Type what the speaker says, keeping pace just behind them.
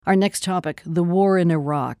Our next topic, the war in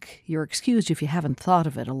Iraq. You're excused if you haven't thought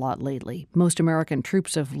of it a lot lately. Most American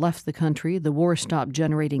troops have left the country. The war stopped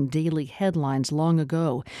generating daily headlines long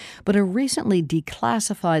ago. But a recently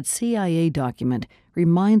declassified CIA document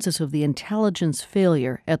reminds us of the intelligence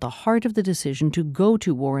failure at the heart of the decision to go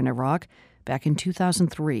to war in Iraq back in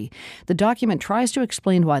 2003. The document tries to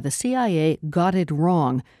explain why the CIA got it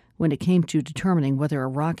wrong when it came to determining whether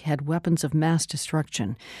Iraq had weapons of mass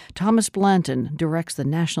destruction. Thomas Blanton directs the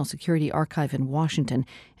National Security Archive in Washington,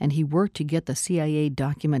 and he worked to get the CIA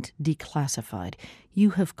document declassified.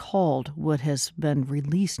 You have called what has been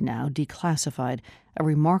released now, declassified, a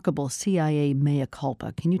remarkable CIA mea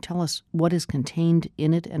culpa. Can you tell us what is contained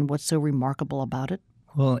in it and what's so remarkable about it?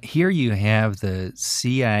 Well, here you have the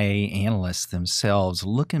CIA analysts themselves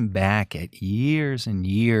looking back at years and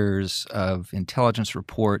years of intelligence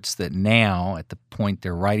reports that now, at the point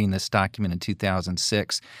they're writing this document in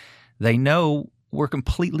 2006, they know were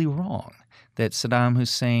completely wrong. That Saddam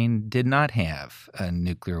Hussein did not have a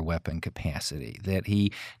nuclear weapon capacity, that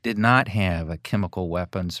he did not have a chemical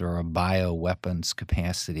weapons or a bioweapons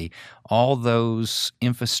capacity. All those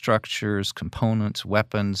infrastructures, components,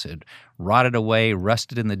 weapons had rotted away,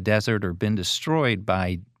 rusted in the desert, or been destroyed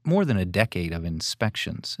by more than a decade of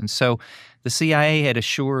inspections. And so the CIA had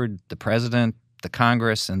assured the president, the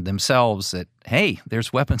Congress, and themselves that, hey,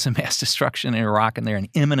 there's weapons of mass destruction in Iraq and they're an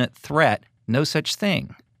imminent threat. No such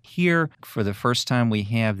thing. Here, for the first time, we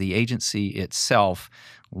have the agency itself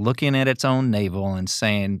looking at its own navel and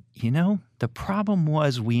saying, the problem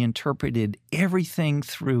was we interpreted everything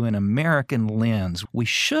through an American lens. We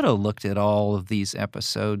should have looked at all of these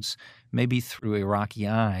episodes maybe through Iraqi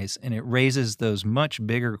eyes, and it raises those much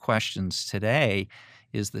bigger questions today.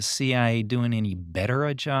 Is the CIA doing any better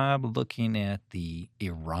a job looking at the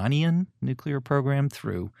Iranian nuclear program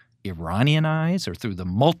through Iranian eyes or through the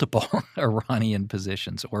multiple Iranian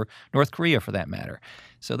positions, or North Korea for that matter?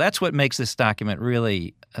 So that's what makes this document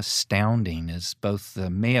really astounding, is both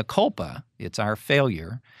the mea culpa, it's our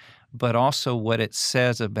failure, but also what it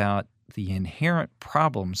says about the inherent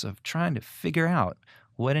problems of trying to figure out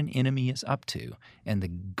what an enemy is up to and the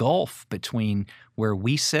gulf between where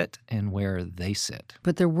we sit and where they sit.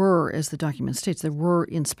 But there were, as the document states, there were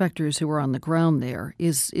inspectors who were on the ground there.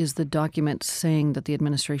 Is the document saying that the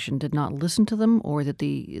administration did not listen to them, or that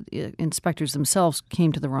the inspectors themselves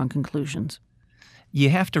came to the wrong conclusions? You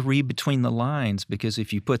have to read between the lines, because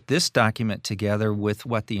if you put this document together with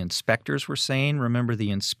what the inspectors were saying, remember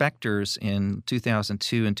the inspectors in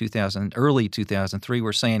 2002 and early 2003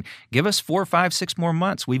 were saying, give us 4, 5, 6 more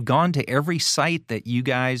months. We've gone to every site that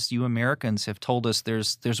you Americans have told us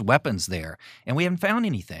there's weapons there, and we haven't found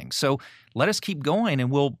anything. So let us keep going and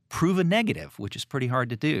we'll prove a negative, which is pretty hard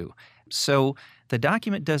to do. So the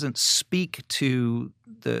document doesn't speak to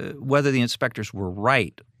whether the inspectors were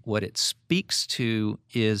right. What it speaks to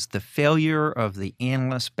is the failure of the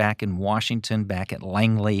analysts back in Washington, back at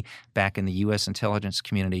Langley, back in the U.S. intelligence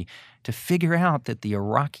community to figure out that the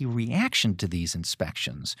Iraqi reaction to these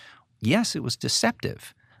inspections, yes, it was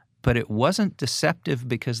deceptive, but it wasn't deceptive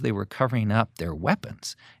because they were covering up their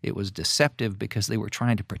weapons. It was deceptive because they were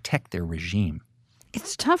trying to protect their regime.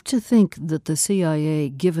 It's tough to think that the CIA,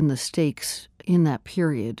 given the stakes in that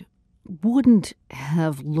period, wouldn't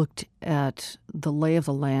have looked at the lay of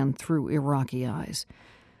the land through Iraqi eyes.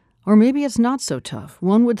 Or maybe it's not so tough.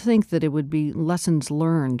 One would think that it would be lessons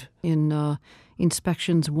learned in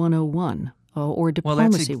Inspections 101 or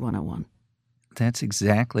Diplomacy 101. That's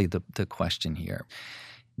exactly the question here.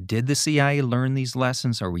 Did the CIA learn these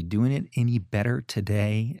lessons? Are we doing it any better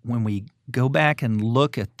today? When we go back and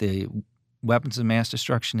look at the weapons of mass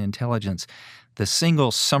destruction intelligence, the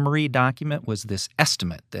single summary document was this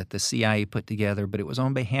estimate that the CIA put together, but it was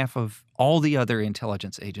on behalf of all the other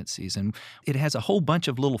intelligence agencies. And it has a whole bunch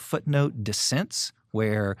of little footnote dissents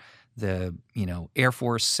where the Air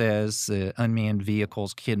Force says the unmanned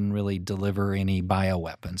vehicles couldn't really deliver any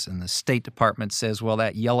bioweapons. And the State Department says, well,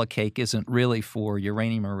 that yellow cake isn't really for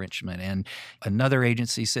uranium enrichment. And another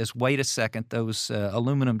agency says, wait a second, those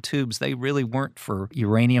aluminum tubes, they really weren't for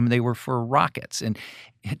uranium, they were for rockets. And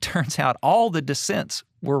it turns out all the dissents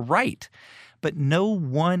were right. But no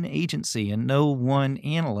one agency and no one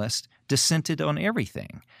analyst dissented on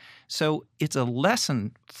everything. So it's a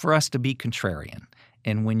lesson for us to be contrarian.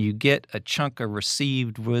 And when you get a chunk of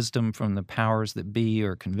received wisdom from the powers that be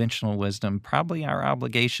or conventional wisdom, probably our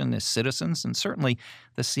obligation as citizens, and certainly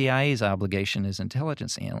the CIA's obligation as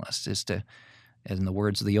intelligence analysts, is to, in the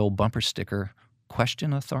words of the old bumper sticker,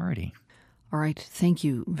 question authority. All right. Thank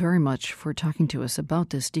you very much for talking to us about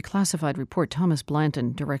this declassified report. Thomas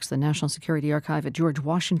Blanton directs the National Security Archive at George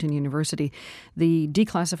Washington University. The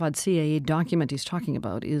declassified CIA document he's talking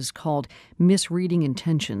about is called Misreading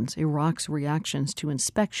Intentions, Iraq's Reactions to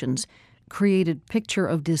Inspections, Created Picture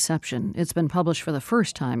of Deception. It's been published for the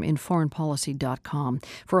first time in foreignpolicy.com.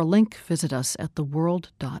 For a link, visit us at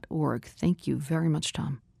theworld.org. Thank you very much,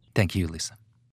 Tom. Thank you, Lisa.